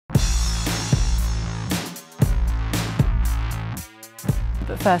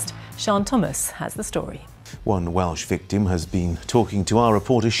first, Sian Thomas has the story. One Welsh victim has been talking to our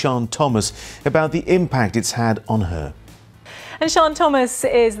reporter Sian Thomas about the impact it's had on her. And Sian Thomas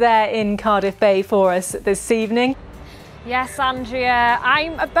is there in Cardiff Bay for us this evening. Yes, Andrea,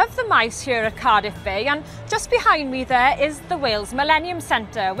 I'm above the Maes here at Cardiff Bay, and just behind me there is the Wales Millennium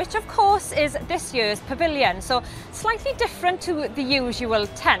Centre, which of course is this year's pavilion, so slightly different to the usual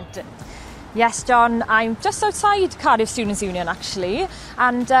tent. Yes, John, I'm just outside Cardiff Students' Union actually,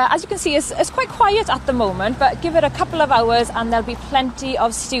 and as you can see it's quite quiet at the moment, but give it a couple of hours and there'll be plenty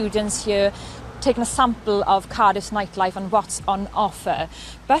of students here taking a sample of Cardiff's nightlife and what's on offer.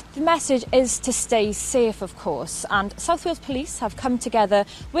 But the message is to stay safe, of course, and South Wales Police have come together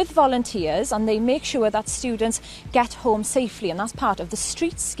with volunteers and they make sure that students get home safely, and that's part of the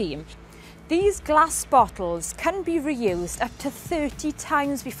street scheme. These glass bottles can be reused up to 30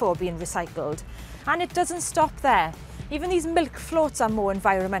 times before being recycled. And it doesn't stop there. Even these milk floats are more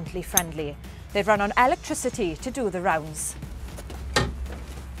environmentally friendly. They run on electricity to do the rounds.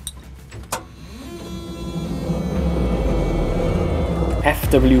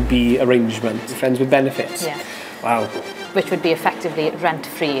 FWB arrangement, Friends with Benefits? Yeah. Wow. Which would be effectively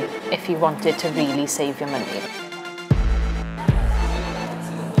rent-free if you wanted to really save your money.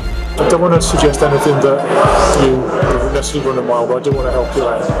 I don't want to suggest anything that you necessarily run a mile, but I do want to help you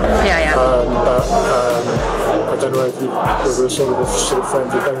out. Yeah. I don't know if whether a sort of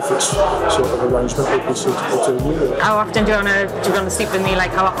friends with benefits sort of arrangement would be suitable to you. How often do you want to sleep with me?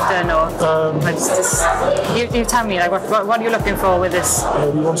 Like how often, or you tell me. Like what are you looking for with this?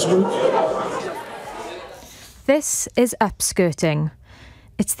 Maybe once a week. This is upskirting.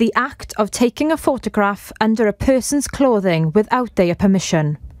 It's the act of taking a photograph under a person's clothing without their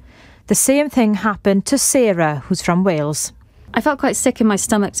permission. The same thing happened to Sarah, who's from Wales. I felt quite sick in my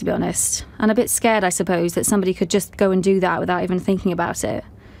stomach, to be honest, and a bit scared, I suppose, that somebody could just go and do that without even thinking about it.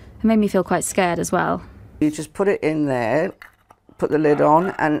 It made me feel quite scared as well. You just put it in there, put the lid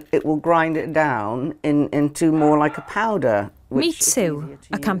on, and it will grind it down into more like a powder. Meet Sue,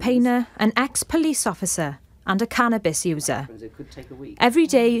 a campaigner, an ex-police officer and a cannabis user. Every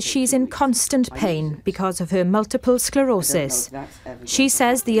day she's in constant pain because of her multiple sclerosis. She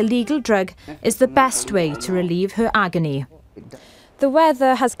says the illegal drug is the best way to relieve her agony. The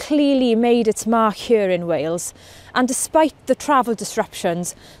weather has clearly made its mark here in Wales, and despite the travel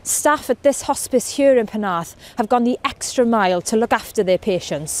disruptions, staff at this hospice here in Penarth have gone the extra mile to look after their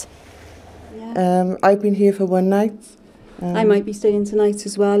patients. I've been here for one night. I might be staying tonight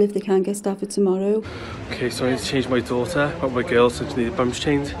as well if they can't get staff for tomorrow. Okay, so I need to change my daughter, but my girl said she needed bums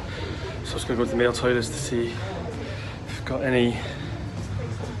changed. So I was going to go to the male toilets to see if I've got any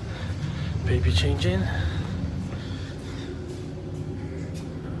baby changing.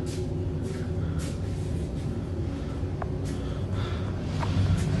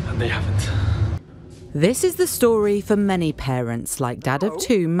 And they haven't. This is the story for many parents, like dad of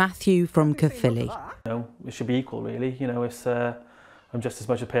two, Matthew from Caerphilly. You know, it should be equal, really. You know, it's I'm just as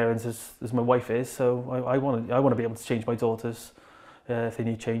much a parent as my wife is, so I want to be able to change my daughters if they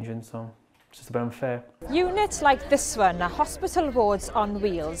need changing. So it's just a bit unfair. Units like this one are hospital wards on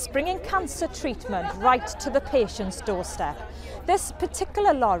wheels, bringing cancer treatment right to the patient's doorstep. This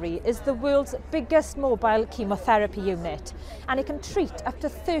particular lorry is the world's biggest mobile chemotherapy unit, and it can treat up to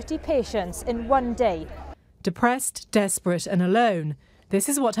 30 patients in one day. Depressed, desperate and alone. This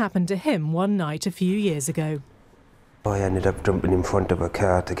is what happened to him one night a few years ago. I ended up jumping in front of a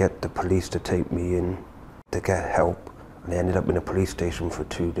car to get the police to take me in to get help, and I ended up in a police station for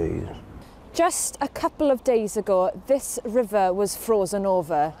 2 days. Just a couple of days ago, this river was frozen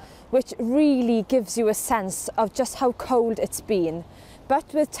over, which really gives you a sense of just how cold it's been.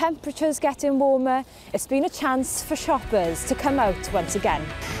 But with temperatures getting warmer, it's been a chance for shoppers to come out once again.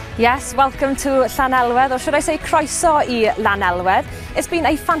 Yes, welcome to Llanelwedd, or should I say croeso I Llanelwedd. It's been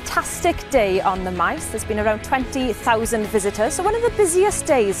a fantastic day on the Maes. There's been around 20,000 visitors, so one of the busiest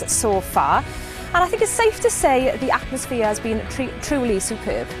days so far. And I think it's safe to say the atmosphere has been truly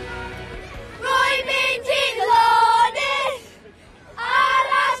superb.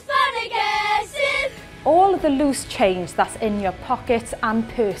 All of the loose change that's in your pockets and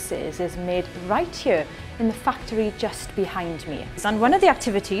purses is made right here in the factory just behind me. And one of the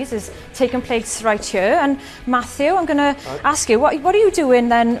activities is taking place right here. And Matthew, I'm going to ask you, what are you doing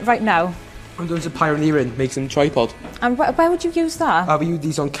then right now? I'm doing some pioneering, make some tripod. And where would you use that? We use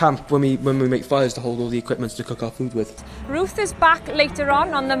these on camp when we make fires to hold all the equipment to cook our food with. Ruth is back later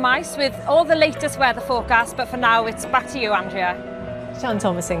on the Maes with all the latest weather forecast, but for now it's back to you, Andrea. Sian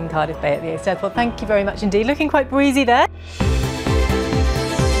Thomas in Cardiff Bay at the Eisteddfod. Well, thank you very much indeed. Looking quite breezy there.